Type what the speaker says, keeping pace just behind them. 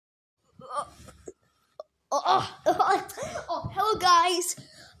Hello guys,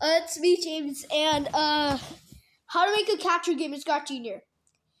 it's me James, and how to make a capture game in Scott Jr.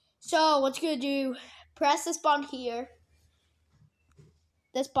 So what you're gonna do, press this button here,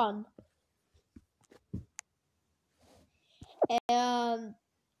 this button, and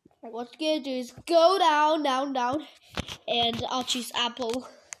what you're gonna do is go down, and I'll choose Apple,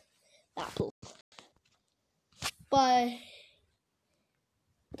 but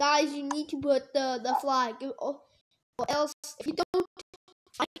guys, you need to put the flag, or else if you don't,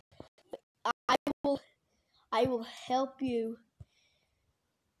 I will help you.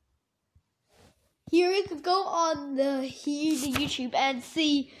 Here you can go on the YouTube and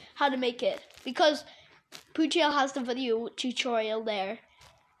see how to make it, because Poochale has the video tutorial there.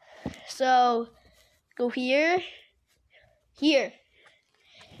 So go here,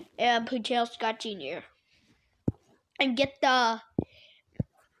 and Poochale Scott Jr. and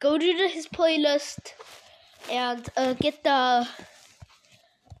go to his playlist and get the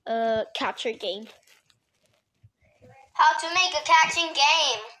capture game. How to make a catching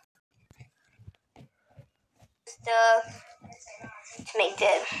game. To make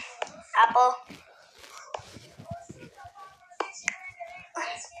the apple.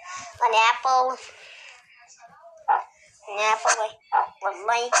 An apple.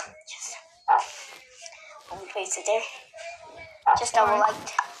 Like just place it there. Just double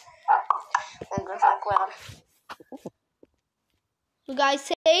light. And go background. So guys,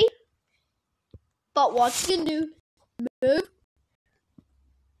 say, but what you can do, move.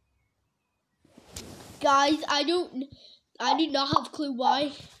 Guys, I do not have a clue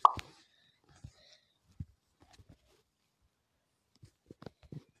why.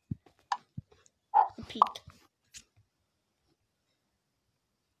 Repeat.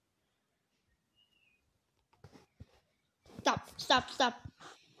 Stop.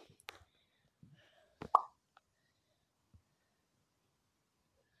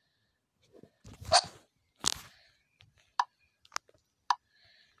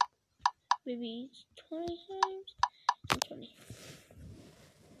 Maybe 20 times. 20.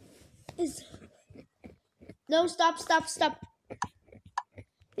 No, stop.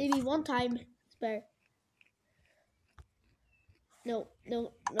 Maybe one time. It's better. No,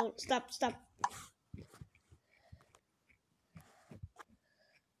 stop.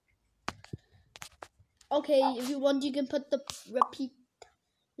 Okay, if you want, you can put the repeat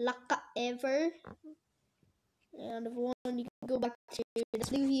like ever. And if you want, you can go back to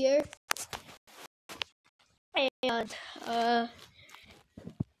this new here. And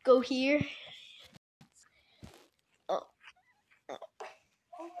go here.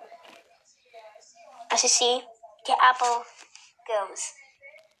 As you see, the apple goes.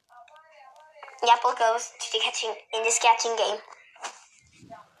 The apple goes to the catching game.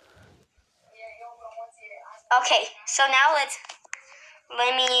 Okay, so now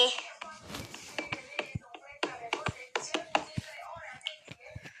let me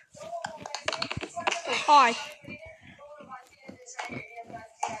Hi.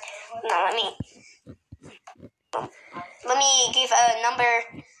 Now let me give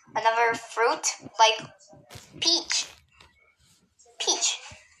another fruit, like peach.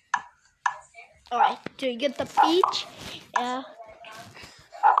 Alright, so you get the peach. Yeah.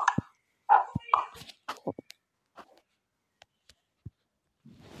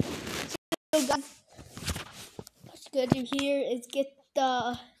 So guys, what's gonna do here is get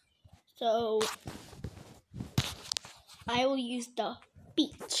so I will use the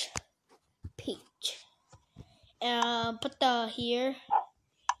peach. And put the here.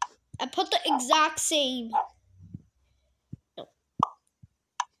 I put the exact same. No.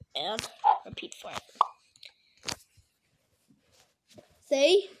 And repeat for it.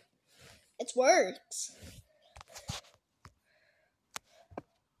 See? It works.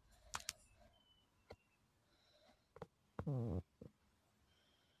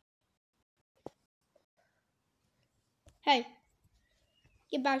 Hey,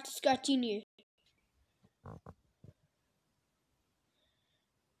 get back to Scott Jr.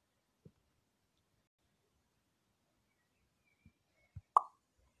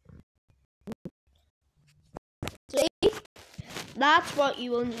 See? That's what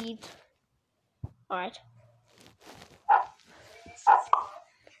you will need. Alright.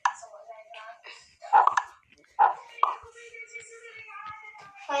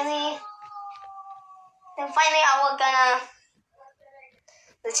 Finally, I will gonna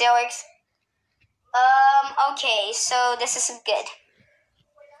the jokes. Okay, so this is good.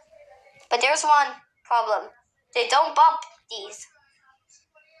 But there's one problem. They don't bump these.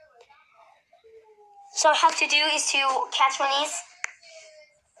 So what I have to do is to catch one of these.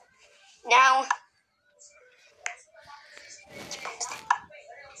 Now,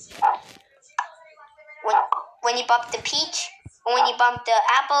 when you bump the peach, or when you bump the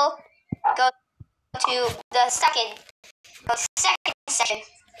apple, go to the second section.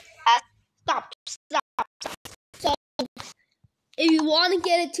 Stop. So, if you want to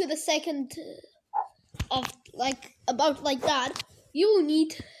get it to the second of about like that, you will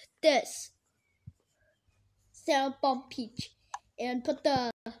need this. Sound bump peach, and put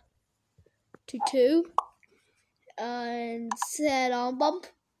the to 2, and set on bump,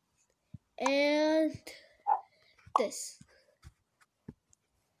 and this.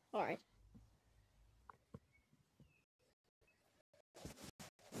 All right.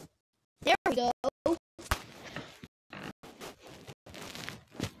 There we go.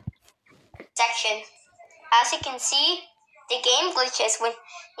 Section. As you can see, the game glitches when it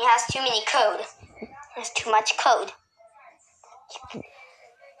has too many code. There's too much code.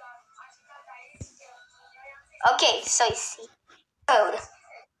 Okay, so you see code.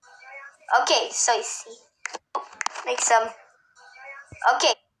 Okay, so you see. Make some.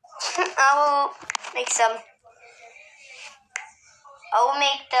 Okay, I will make some. I will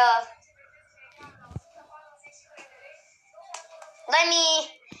make the. Let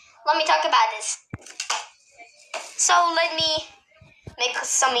me talk about this. So let me make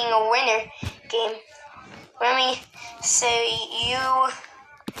something a winner game. Let me say you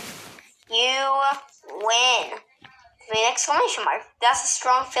win with an exclamation mark. That's a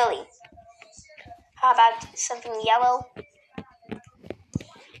strong feeling. How about something yellow?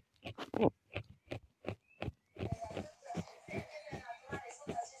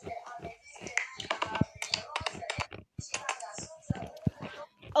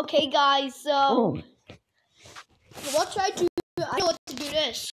 Okay, guys. So, what should I do? I know what to do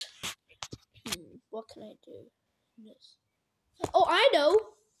this. What can I do? This. Oh, I know.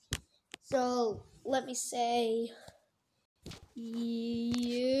 So let me say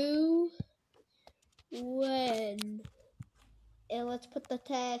you win, and let's put the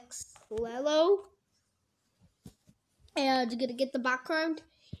text Lelo, and you're gonna get the background,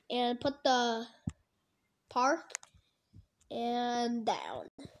 and put the park, and down.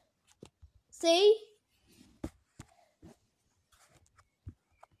 See?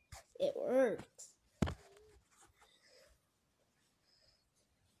 It works.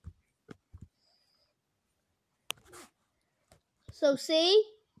 So see?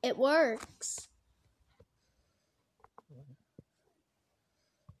 It works.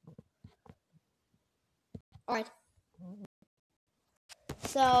 Alright.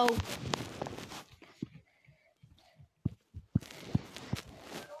 So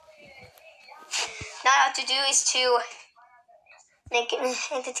Now what to do is to make it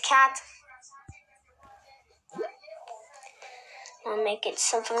into the cat. I'll make it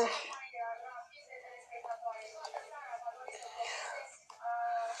something.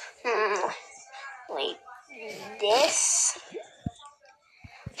 Like this.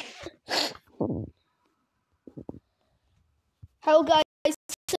 hello guys.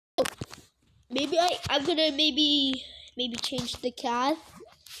 So maybe I'm gonna maybe change the cat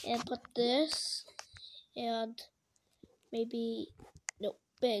and put this, and maybe no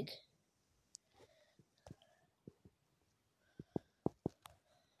big.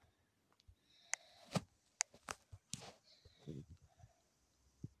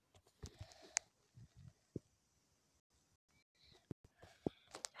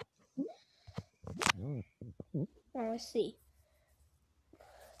 Let's see.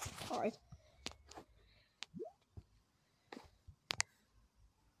 All right.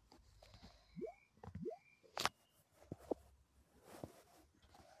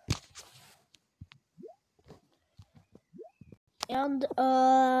 And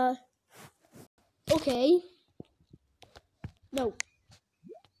okay. No.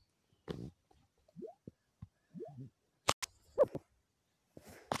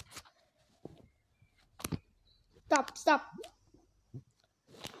 Stop.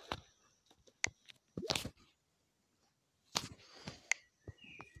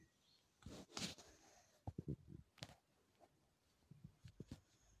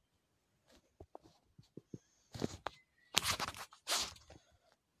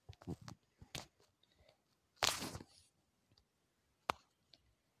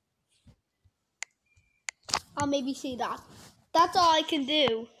 I'll maybe see that. That's all I can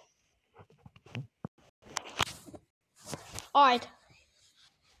do. Alright.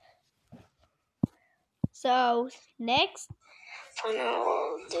 So, next. And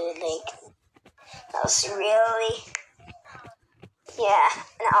I'll do like, that's really, yeah,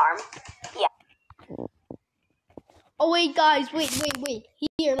 an arm. Yeah. Oh wait, guys, wait.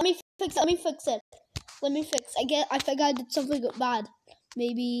 Here, let me fix it. I think I did something bad.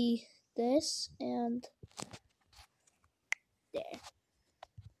 Maybe this and There.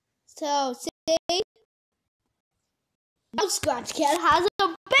 So, see? Now Scratch Cat has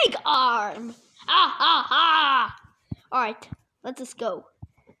a big arm. Ah, ah, ah. Alright, let's just go.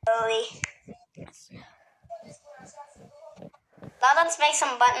 Slowly. Now let's make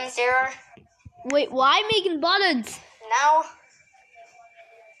some buttons there. Wait, why making buttons? Now,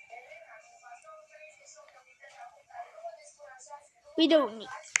 We don't need.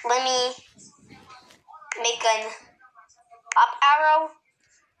 let me make an up arrow.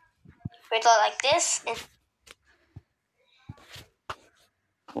 With like this. And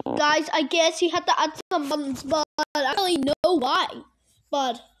Guys, I guess you have to add some buttons, but I don't really know why.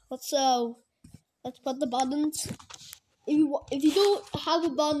 But let's put the buttons. If you don't have a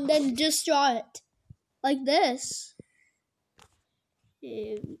button, then just draw it like this.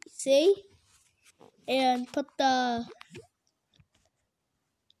 See, and put the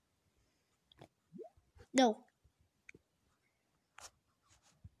no.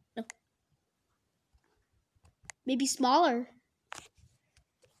 Maybe smaller.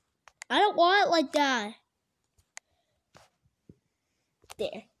 I don't want it like that.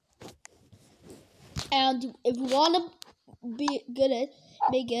 There. And if you want to be good at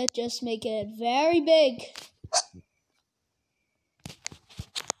make it, just make it very big.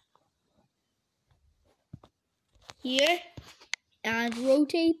 Here. And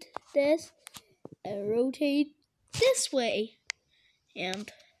rotate this. And rotate this way. And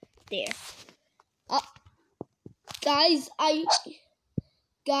there. Guys,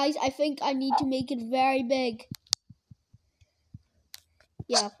 I think I need to make it very big.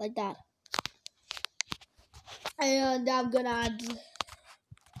 Yeah, like that. And I'm gonna add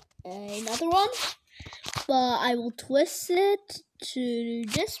another one, but I will twist it to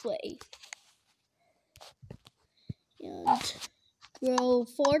this way. And grow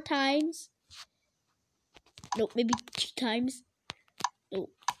 4 times. No, maybe 2 times. No,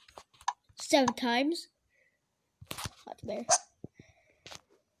 7 times. Not there.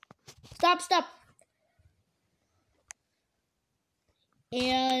 Stop.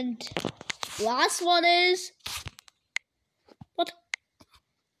 And last one is what?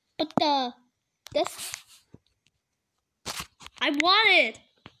 But this. I want it.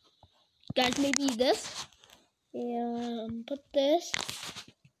 Guys, maybe this. And put this.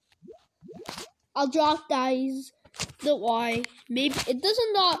 I'll drop guys. Don't worry. Maybe it does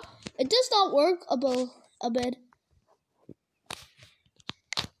not work a bit.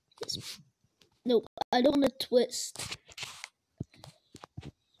 No, I don't want to twist.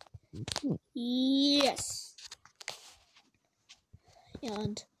 Yes.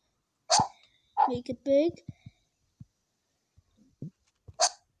 And make it big.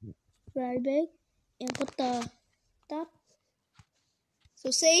 Very big. And put that. So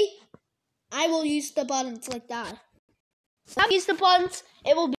see, I will use the buttons like that. If I use the buttons,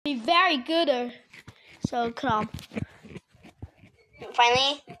 it will be very gooder. So come.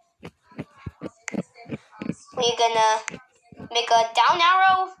 finally, we're gonna make a down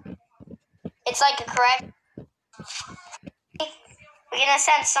arrow. It's like a correct. We're gonna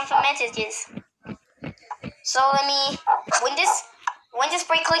send some messages. So let me when this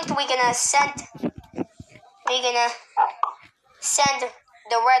break clicked, we're gonna send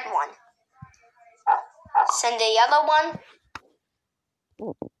the red one. Send the yellow one.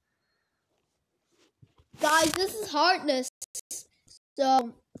 Guys, this is hardness.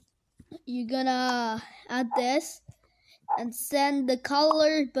 So you're gonna add this and send the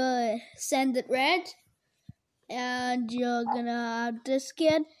color, but send it red. And you're gonna add this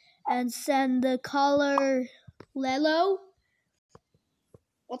again and send the color yellow.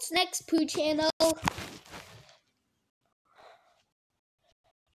 What's next, Pooh Channel?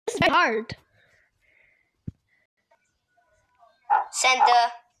 This is hard. Send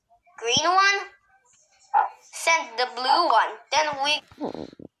the green one. Send the blue one. Then we.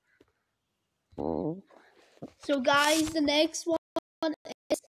 So guys, the next one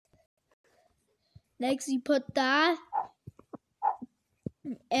is next you put that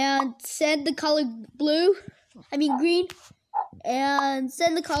and send the color green, and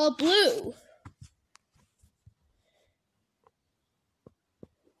send the color blue.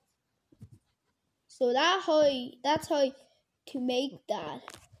 So that's how to make that.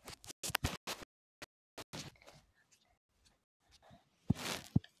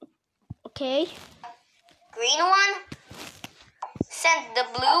 Okay. Green one. Send the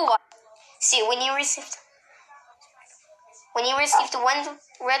blue one. See, when you received the one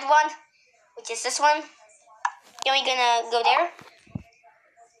red one, which is this one, then we're gonna go there.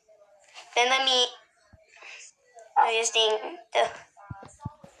 Then let me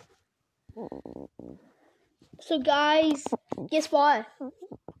So guys, guess what?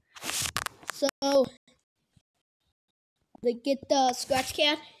 So, they get the scratch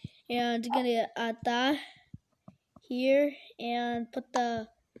can, and gonna add that here, and put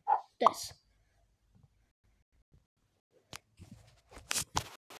this.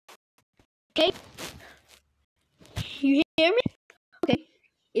 Okay, you hear me? Okay,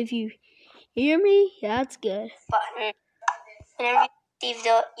 if you hear me, that's good. Button. Whenever we receive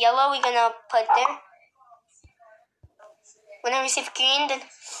the yellow, we're gonna put there. When I receive green, then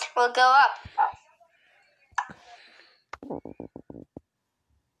we'll go up.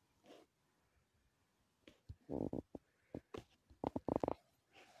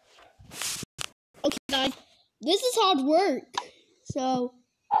 Okay, guys, this is hard work. So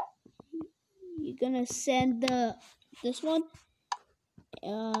you're gonna send this one,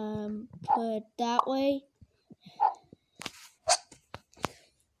 put that way.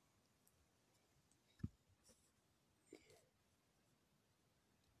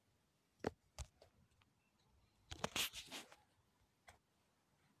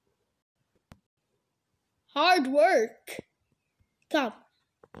 Hard work. Come.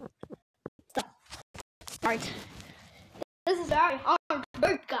 Stop. Alright. This is very hard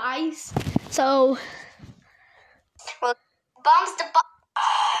work, guys. So, Well, bombs the button.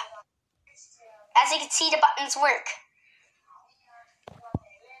 As you can see, the buttons work.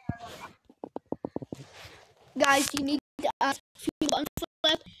 guys, you need to add a few buttons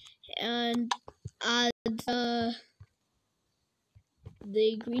left and add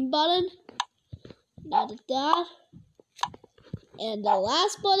the green button. Add that. And the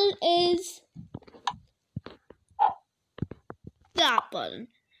last button is that button.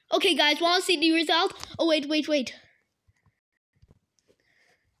 Okay, guys, want to see the result? Oh, wait.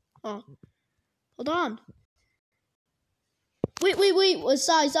 Oh, hold on. Wait.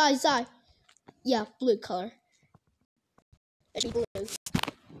 Side. Yeah, blue color. Blue.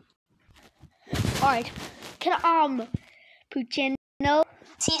 Alright. Can Puccino?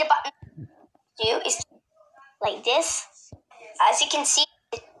 See the button do is like this. As you can see,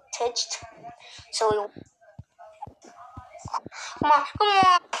 it touched. So we come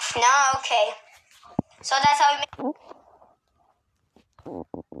on. Now, okay. So that's how we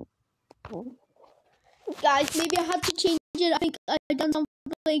make. Guys, maybe I have to change it. I think I done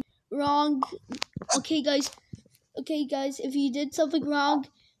something wrong. Okay, guys, if you did something wrong,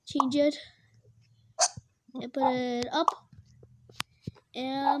 change it. And put it up.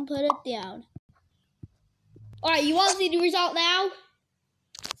 And put it down. Alright, you want to see the result now?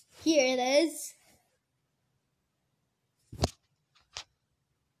 Here it is.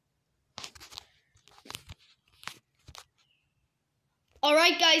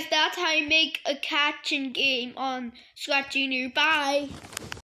 Alright, guys, that's how you make a catching game on Scratch Junior. Bye.